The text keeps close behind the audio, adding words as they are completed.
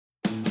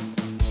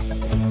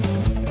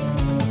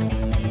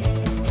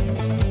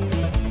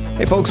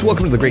Hey folks,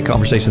 welcome to the Great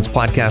Conversations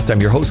podcast.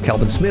 I'm your host,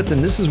 Calvin Smith,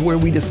 and this is where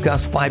we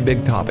discuss 5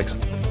 big topics: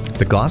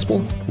 the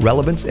gospel,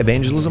 relevance,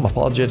 evangelism,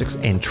 apologetics,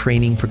 and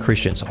training for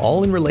Christians,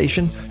 all in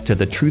relation to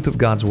the truth of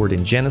God's word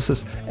in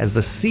Genesis as the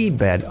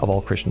seedbed of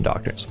all Christian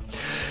doctrines.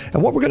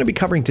 And what we're going to be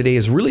covering today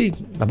is really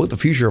about the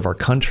future of our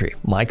country,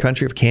 my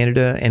country of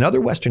Canada, and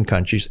other Western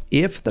countries,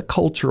 if the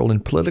cultural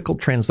and political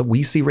trends that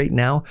we see right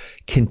now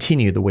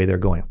continue the way they're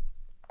going.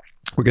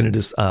 We're going to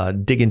just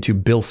dig into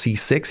Bill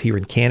C-6 here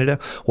in Canada,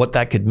 what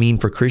that could mean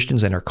for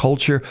Christians and our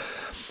culture.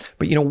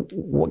 But you know,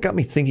 what got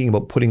me thinking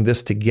about putting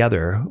this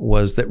together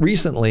was that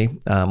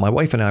recently my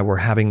wife and I were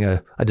having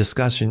a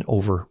discussion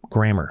over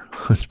grammar.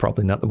 It's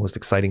probably not the most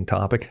exciting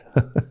topic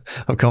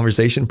of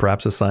conversation,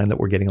 perhaps a sign that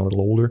we're getting a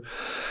little older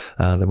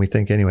than we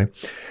think anyway.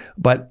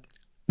 But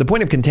the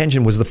point of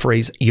contention was the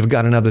phrase, "you've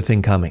got another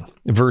thing coming,"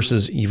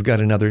 versus "you've got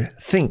another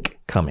think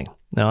coming."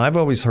 Now, I've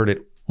always heard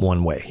it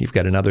one way. You've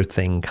got another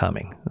thing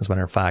coming. As a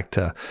matter of fact,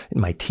 in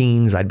my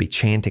teens, I'd be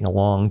chanting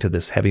along to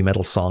this heavy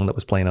metal song that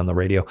was playing on the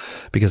radio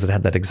because it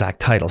had that exact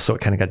title. So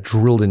it kind of got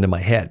drilled into my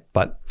head.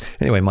 But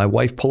anyway, my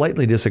wife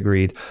politely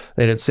disagreed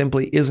that it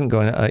simply isn't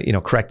going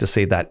to, correct to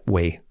say that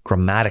way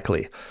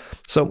grammatically.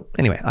 So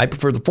anyway, I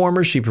prefer the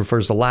former. She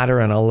prefers the latter.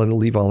 And I'll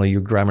leave all of you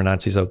grammar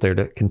Nazis out there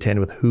to contend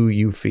with who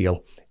you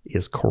feel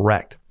is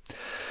correct.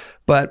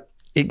 But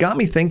it got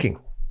me thinking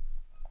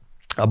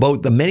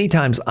about the many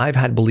times I've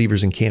had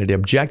believers in Canada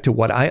object to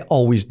what I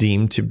always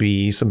deemed to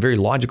be some very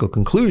logical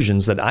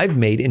conclusions that I've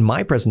made in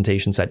my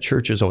presentations at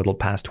churches over the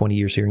past 20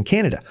 years here in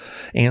Canada,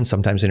 and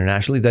sometimes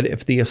internationally, that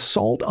if the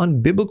assault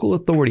on biblical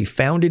authority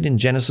founded in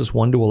Genesis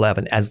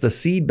 1-11 as the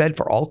seedbed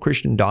for all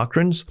Christian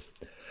doctrines,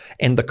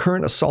 and the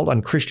current assault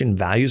on Christian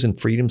values and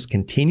freedoms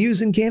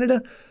continues in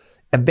Canada,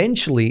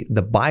 eventually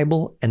the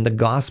Bible and the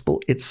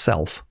gospel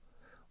itself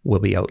will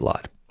be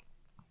outlawed.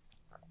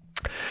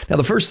 Now,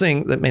 the first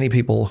thing that many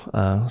people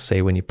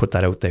say when you put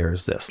that out there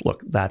is this: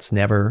 look, that's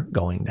never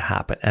going to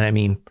happen. And I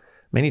mean,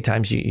 many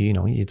times,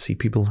 you'd see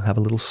people have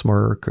a little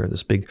smirk or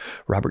this big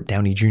Robert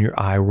Downey Jr.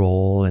 eye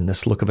roll and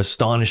this look of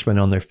astonishment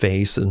on their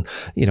face. And,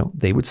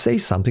 they would say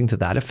something to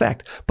that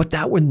effect. But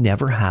that would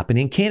never happen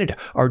in Canada.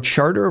 Our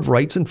Charter of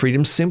Rights and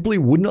Freedoms simply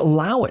wouldn't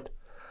allow it.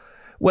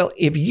 Well,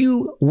 if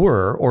you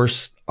were or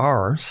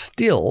are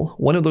still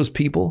one of those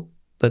people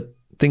that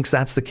thinks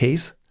that's the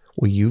case,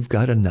 well, you've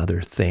got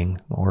another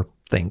thing or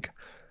think,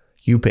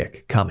 you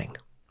pick, coming.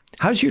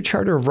 How's your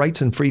Charter of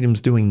Rights and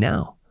Freedoms doing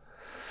now?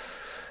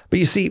 But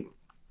you see,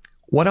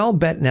 what I'll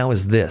bet now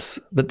is this,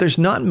 that there's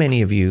not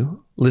many of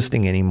you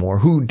listening anymore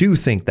who do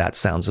think that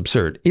sounds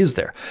absurd, is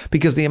there?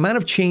 Because the amount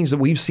of change that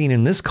we've seen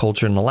in this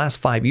culture in the last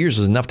 5 years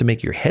is enough to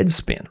make your head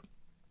spin.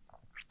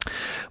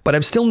 But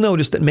I've still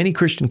noticed that many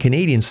Christian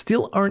Canadians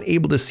still aren't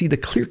able to see the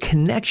clear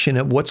connection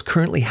of what's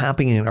currently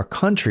happening in our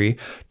country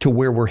to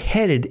where we're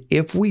headed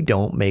if we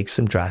don't make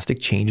some drastic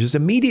changes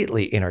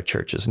immediately in our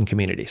churches and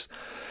communities.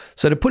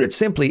 So to put it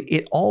simply,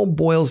 it all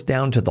boils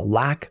down to the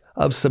lack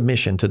of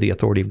submission to the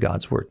authority of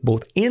God's word,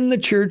 both in the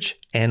church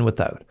and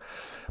without.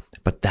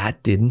 But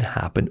that didn't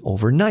happen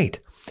overnight.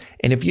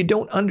 And if you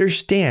don't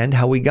understand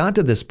how we got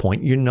to this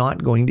point, you're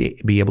not going to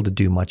be able to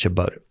do much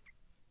about it.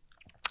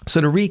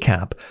 So to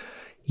recap,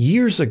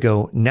 years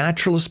ago,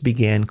 naturalists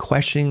began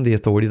questioning the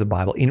authority of the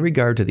Bible in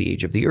regard to the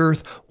age of the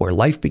earth, where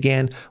life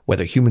began,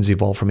 whether humans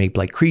evolved from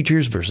ape-like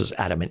creatures versus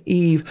Adam and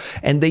Eve.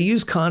 And they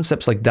used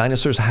concepts like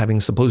dinosaurs having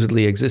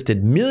supposedly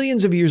existed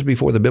millions of years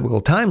before the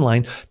biblical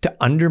timeline to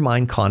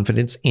undermine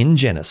confidence in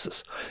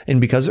Genesis.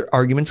 And because their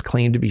arguments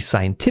claimed to be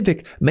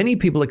scientific, many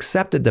people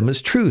accepted them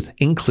as truth,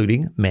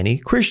 including many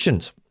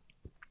Christians.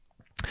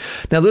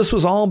 Now, this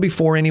was all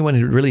before anyone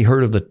had really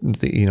heard of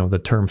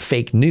the term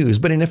fake news,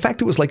 but in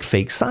effect, it was like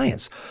fake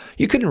science.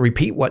 You couldn't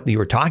repeat what you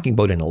were talking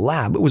about in a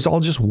lab. It was all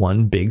just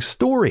one big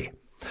story.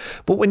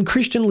 But when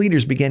Christian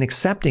leaders began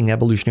accepting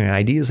evolutionary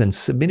ideas and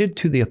submitted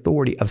to the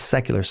authority of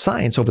secular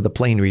science over the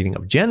plain reading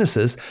of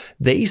Genesis,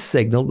 they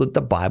signaled that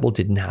the Bible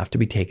didn't have to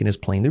be taken as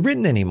plainly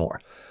written anymore.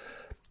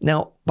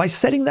 Now, by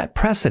setting that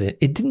precedent,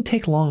 it didn't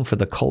take long for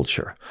the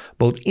culture,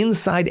 both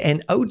inside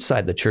and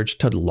outside the church,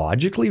 to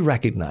logically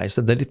recognize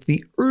that if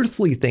the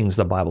earthly things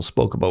the Bible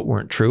spoke about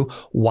weren't true,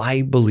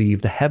 why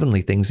believe the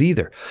heavenly things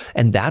either?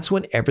 And that's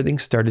when everything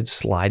started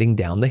sliding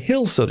down the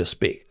hill, so to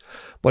speak.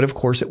 But of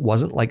course, it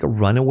wasn't like a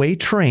runaway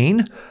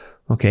train.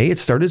 Okay, it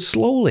started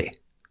slowly,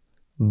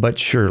 but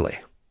surely.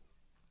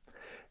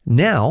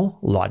 Now,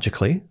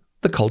 logically,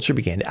 the culture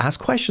began to ask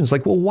questions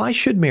like, well, why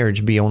should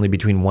marriage be only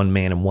between one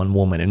man and one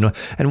woman?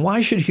 And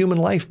why should human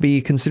life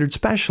be considered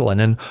special?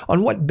 And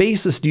on what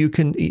basis do you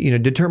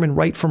determine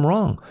right from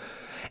wrong?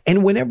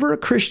 And whenever a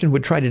Christian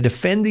would try to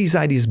defend these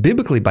ideas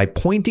biblically by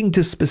pointing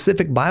to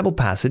specific Bible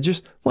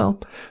passages, well,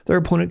 their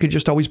opponent could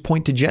just always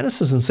point to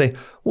Genesis and say,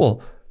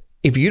 well,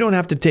 if you don't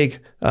have to take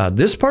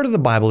this part of the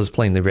Bible as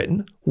plainly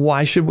written,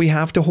 why should we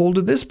have to hold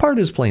to this part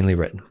as plainly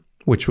written?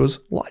 Which was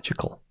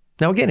logical.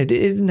 Now, again, it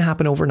didn't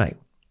happen overnight.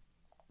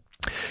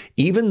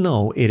 Even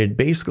though it had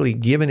basically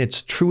given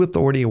its true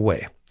authority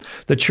away,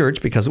 the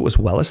church, because it was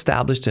well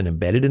established and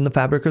embedded in the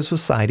fabric of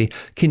society,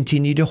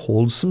 continued to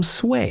hold some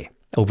sway.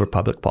 over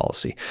public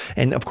policy.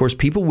 And of course,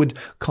 people would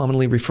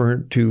commonly refer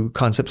to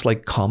concepts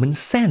like common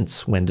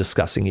sense when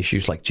discussing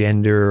issues like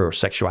gender or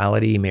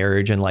sexuality,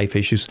 marriage, and life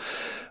issues.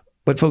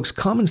 But folks,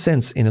 common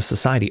sense in a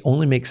society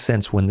only makes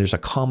sense when there's a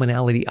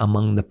commonality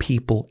among the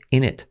people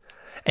in it.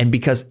 And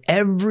because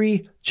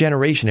every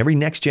generation, every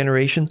next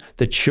generation,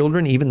 the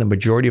children, even the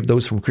majority of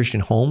those from Christian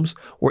homes,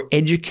 were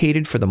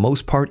educated for the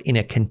most part in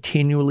a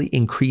continually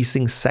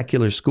increasing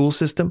secular school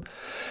system,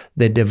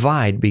 the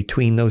divide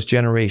between those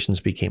generations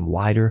became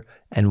wider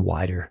and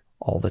wider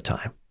all the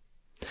time.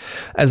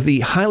 As the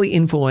highly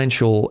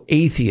influential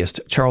atheist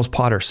Charles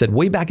Potter said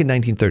way back in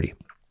 1930,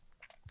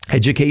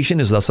 education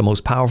is thus the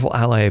most powerful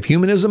ally of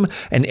humanism,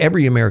 and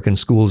every American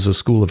school is a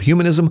school of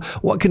humanism.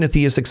 What can a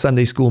theistic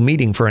Sunday school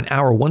meeting for an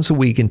hour once a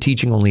week and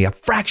teaching only a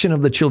fraction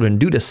of the children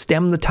do to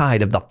stem the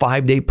tide of the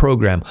 5-day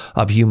program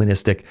of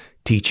humanistic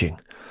teaching?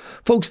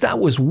 Folks, that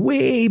was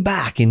way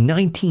back in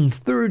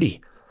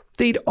 1930.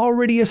 They'd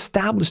already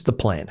established the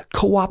plan,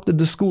 co-opted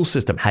the school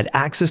system, had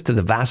access to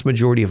the vast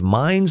majority of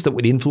minds that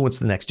would influence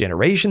the next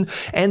generation,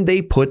 and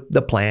they put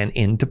the plan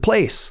into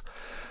place.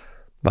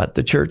 But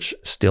the church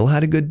still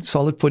had a good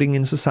solid footing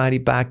in society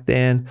back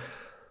then.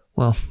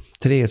 Well,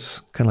 today it's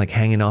kind of like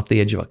hanging off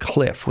the edge of a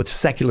cliff with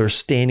seculars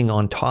standing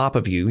on top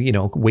of you,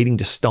 waiting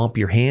to stomp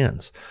your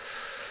hands.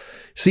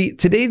 See,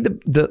 today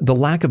the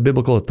lack of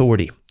biblical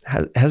authority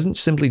hasn't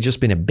simply just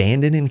been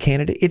abandoned in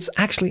Canada. It's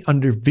actually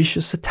under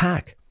vicious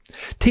attack.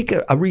 Take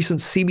a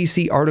recent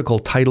CBC article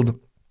titled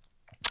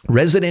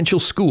 "Residential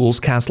Schools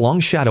Cast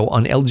Long Shadow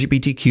on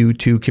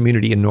LGBTQ2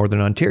 Community in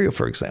Northern Ontario,"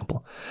 for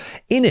example.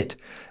 In it,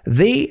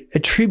 they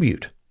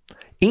attribute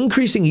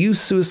increasing youth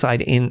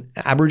suicide in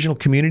Aboriginal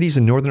communities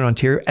in Northern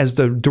Ontario as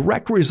the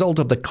direct result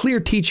of the clear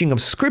teaching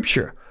of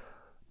Scripture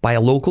by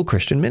a local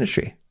Christian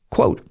ministry.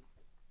 Quote,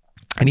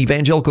 "An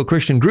evangelical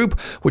Christian group,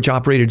 which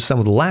operated some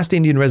of the last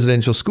Indian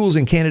residential schools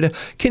in Canada,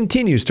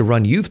 continues to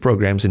run youth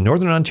programs in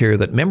Northern Ontario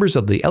that members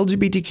of the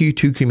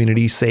LGBTQ2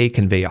 community say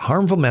convey a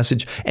harmful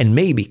message and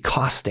may be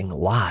costing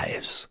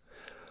lives."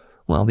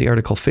 Well, the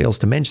article fails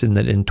to mention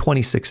that in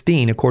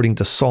 2016, according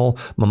to Saul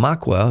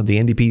Mamakwa, the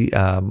NDP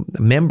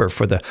member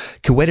for the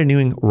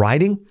Kiwetanewing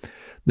riding,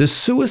 the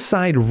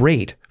suicide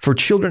rate for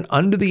children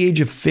under the age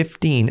of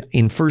 15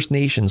 in First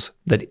Nations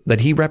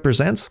that he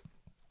represents,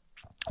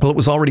 well, it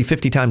was already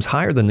 50 times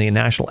higher than the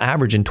national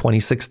average in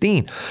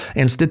 2016.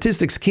 And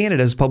Statistics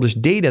Canada has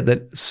published data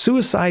that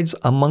suicides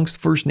amongst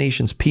First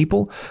Nations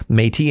people,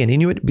 Métis and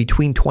Inuit,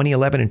 between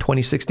 2011 and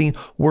 2016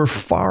 were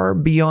far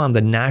beyond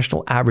the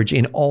national average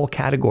in all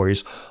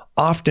categories,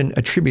 often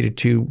attributed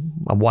to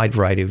a wide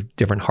variety of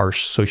different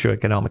harsh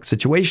socioeconomic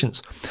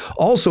situations.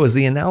 Also, as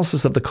the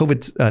analysis of the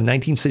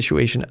COVID-19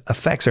 situation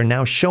effects are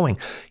now showing,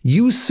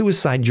 youth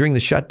suicide during the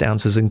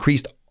shutdowns has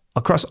increased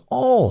across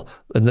all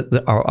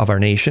of our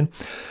nation,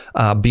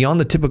 beyond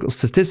the typical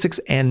statistics,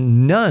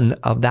 and none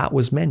of that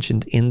was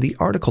mentioned in the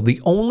article.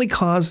 The only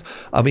cause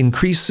of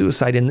increased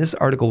suicide in this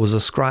article was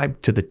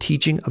ascribed to the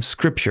teaching of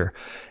Scripture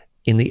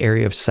in the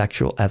area of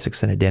sexual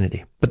ethics and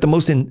identity. But the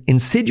most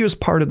insidious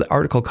part of the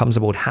article comes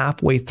about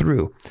halfway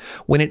through,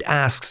 when it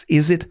asks,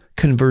 is it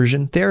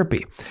conversion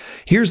therapy?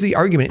 Here's the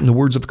argument in the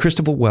words of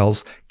Christopher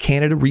Wells,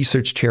 Canada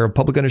Research Chair of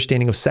Public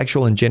Understanding of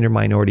Sexual and Gender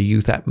Minority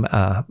Youth at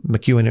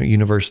MacEwan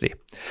University.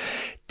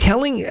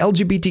 Telling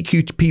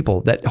LGBTQ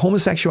people that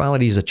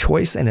homosexuality is a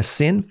choice and a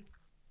sin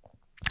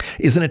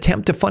is an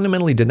attempt to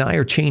fundamentally deny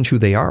or change who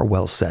they are,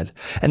 Wells said.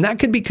 And that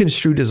could be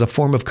construed as a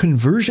form of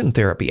conversion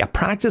therapy, a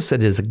practice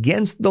that is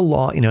against the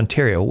law in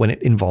Ontario when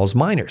it involves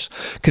minors.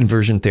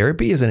 Conversion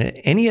therapy is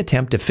any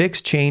attempt to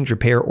fix, change,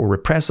 repair, or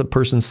repress a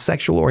person's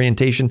sexual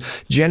orientation,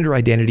 gender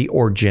identity,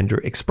 or gender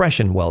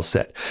expression, Wells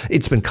said.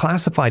 It's been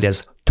classified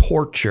as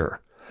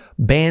torture,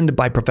 banned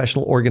by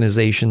professional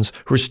organizations,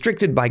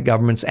 restricted by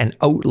governments, and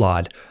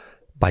outlawed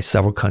by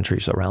several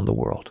countries around the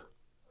world.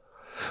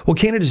 Well,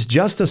 Canada's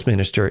Justice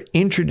Minister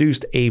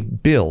introduced a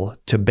bill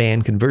to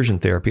ban conversion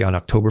therapy on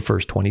October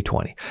 1st,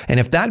 2020. And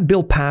if that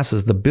bill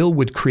passes, the bill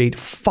would create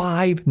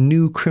 5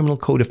 new criminal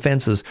code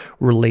offenses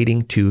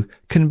relating to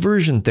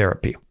conversion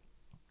therapy.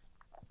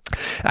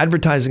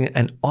 Advertising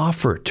an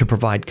offer to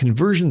provide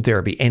conversion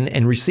therapy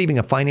and receiving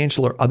a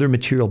financial or other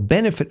material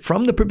benefit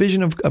from the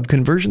provision of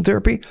conversion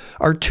therapy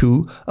are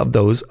 2 of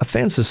those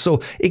offenses.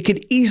 So it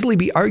could easily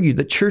be argued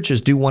that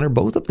churches do one or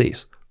both of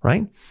these,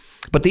 right?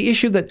 But the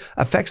issue that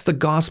affects the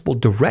gospel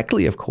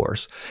directly, of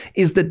course,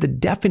 is that the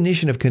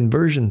definition of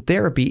conversion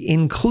therapy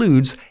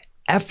includes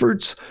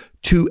efforts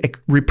to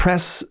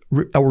repress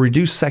or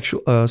reduce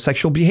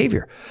sexual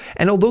behavior.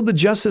 And although the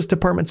Justice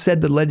Department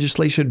said the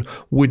legislation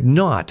would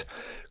not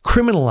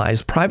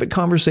criminalize private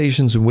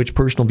conversations in which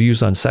personal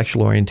views on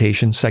sexual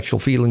orientation, sexual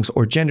feelings,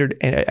 or gender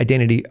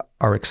identity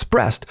are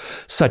expressed,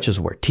 such as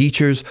where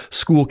teachers,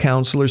 school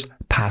counselors,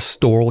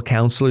 pastoral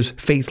counselors,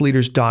 faith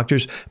leaders,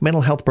 doctors,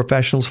 mental health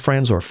professionals,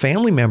 friends, or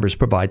family members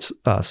provide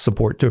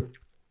support to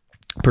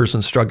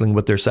persons struggling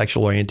with their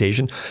sexual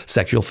orientation,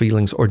 sexual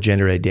feelings, or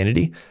gender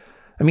identity.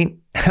 I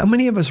mean, how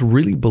many of us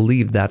really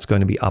believe that's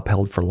going to be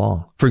upheld for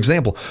long? For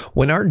example,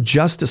 when our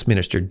Justice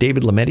Minister,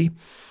 David Lametti,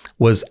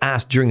 was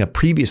asked during a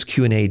previous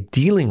Q&A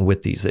dealing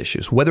with these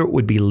issues whether it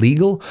would be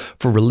legal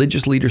for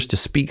religious leaders to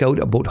speak out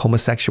about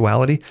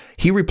homosexuality,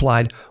 he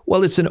replied,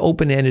 well, it's an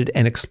open-ended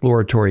and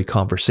exploratory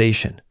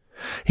conversation.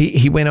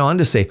 He went on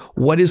to say,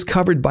 what is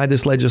covered by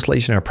this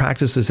legislation are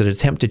practices that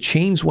attempt to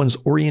change one's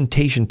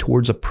orientation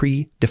towards a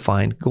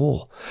predefined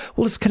goal.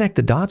 Well, let's connect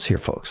the dots here,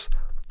 folks.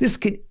 This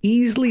could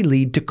easily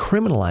lead to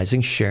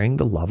criminalizing sharing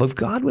the love of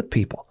God with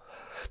people.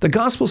 The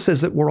gospel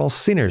says that we're all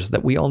sinners,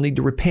 that we all need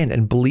to repent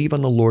and believe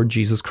on the Lord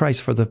Jesus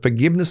Christ for the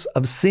forgiveness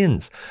of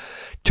sins.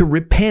 To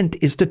repent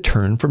is to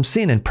turn from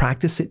sin and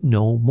practice it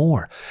no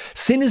more.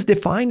 Sin is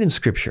defined in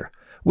Scripture,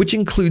 which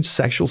includes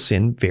sexual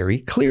sin very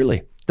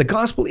clearly. The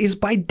gospel is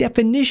by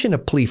definition a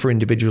plea for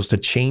individuals to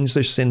change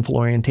their sinful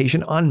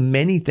orientation on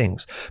many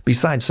things,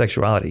 besides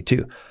sexuality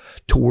too,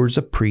 towards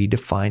a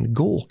predefined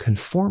goal,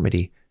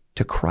 conformity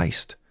to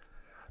Christ.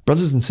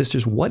 Brothers and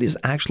sisters, what is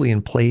actually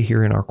in play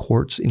here in our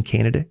courts in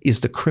Canada is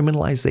the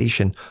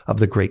criminalization of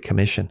the Great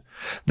Commission.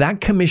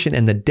 That commission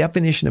and the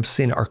definition of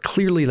sin are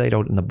clearly laid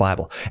out in the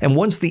Bible. And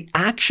once the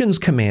actions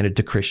commanded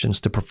to Christians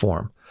to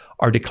perform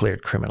are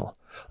declared criminal,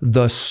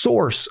 the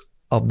source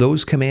of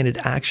those commanded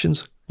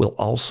actions will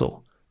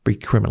also be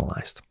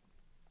criminalized.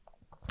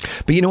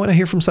 But you know what I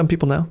hear from some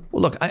people now?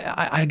 Well, look,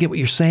 I get what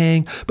you're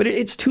saying, but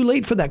it's too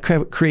late for that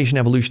creation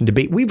evolution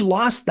debate. We've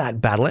lost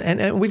that battle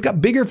and we've got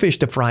bigger fish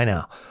to fry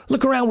now.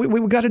 Look around,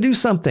 we've got to do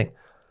something.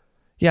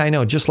 Yeah, I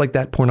know, just like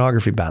that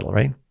pornography battle,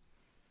 right?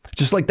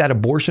 Just like that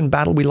abortion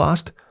battle we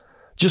lost.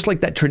 Just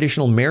like that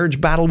traditional marriage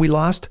battle we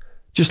lost.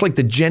 Just like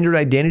the gender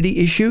identity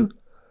issue.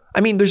 I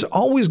mean, there's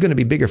always going to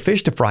be bigger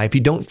fish to fry if you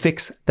don't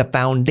fix the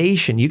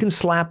foundation. You can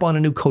slap on a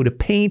new coat of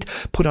paint,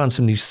 put on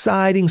some new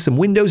siding, some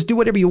windows, do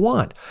whatever you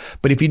want.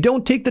 But if you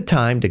don't take the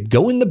time to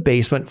go in the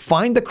basement,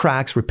 find the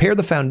cracks, repair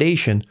the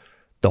foundation,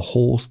 the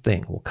whole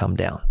thing will come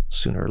down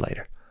sooner or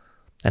later.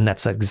 And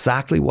that's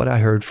exactly what I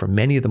heard from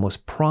many of the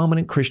most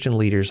prominent Christian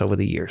leaders over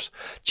the years.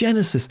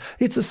 Genesis,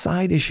 it's a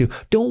side issue.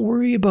 Don't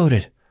worry about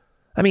it.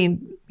 I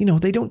mean,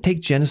 they don't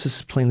take Genesis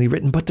as plainly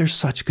written, but they're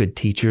such good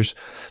teachers.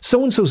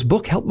 So-and-so's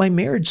book helped my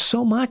marriage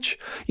so much.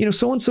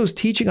 So-and-so's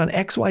teaching on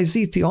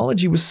XYZ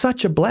theology was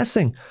such a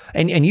blessing.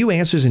 And you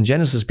Answers in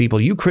Genesis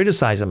people, you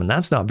criticize them, and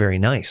that's not very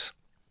nice.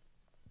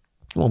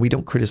 Well, we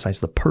don't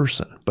criticize the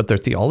person, but their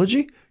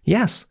theology?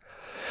 Yes.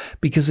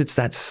 Because it's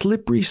that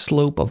slippery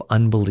slope of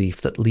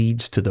unbelief that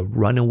leads to the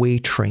runaway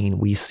train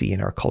we see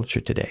in our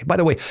culture today. By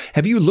the way,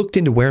 have you looked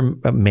into where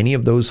many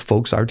of those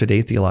folks are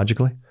today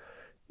theologically?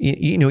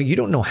 You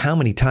don't know how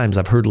many times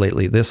I've heard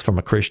lately this from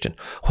a Christian.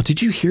 Well,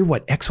 did you hear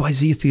what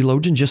XYZ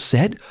theologian just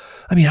said?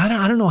 I mean, I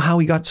don't know how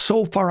he got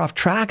so far off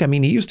track. I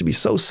mean, he used to be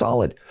so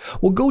solid.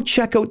 Well, go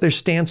check out their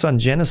stance on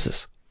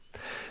Genesis.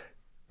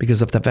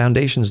 Because if the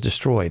foundation is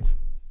destroyed,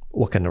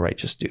 what can the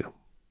righteous do?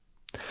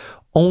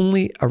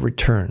 Only a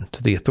return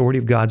to the authority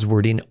of God's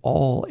word in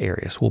all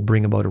areas will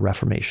bring about a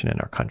reformation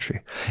in our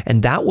country.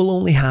 And that will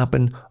only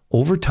happen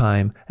over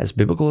time as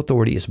biblical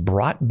authority is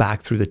brought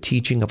back through the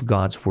teaching of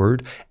God's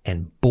word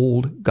and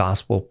bold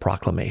gospel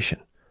proclamation.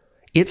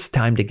 It's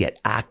time to get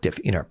active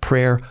in our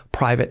prayer,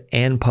 private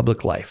and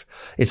public life.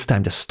 It's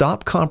time to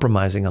stop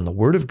compromising on the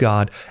word of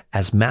God,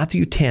 as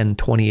Matthew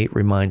 10:28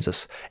 reminds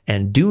us,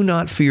 and do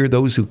not fear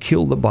those who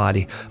kill the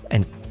body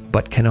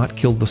but cannot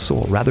kill the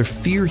soul. Rather,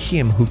 fear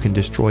him who can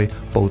destroy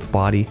both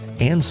body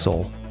and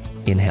soul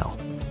in hell.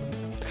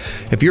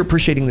 If you're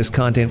appreciating this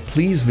content,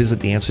 please visit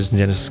the Answers in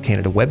Genesis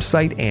Canada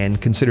website and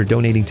consider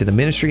donating to the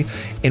ministry.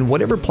 And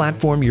whatever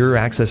platform you're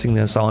accessing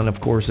this on, of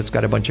course, it's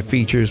got a bunch of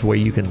features where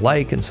you can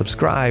like and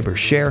subscribe or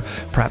share,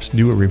 perhaps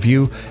do a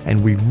review.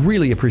 And we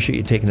really appreciate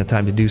you taking the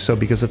time to do so,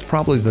 because it's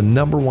probably the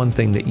number one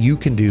thing that you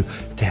can do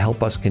to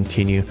help us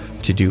continue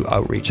to do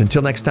outreach.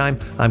 Until next time,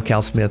 I'm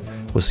Cal Smith.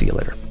 We'll see you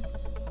later.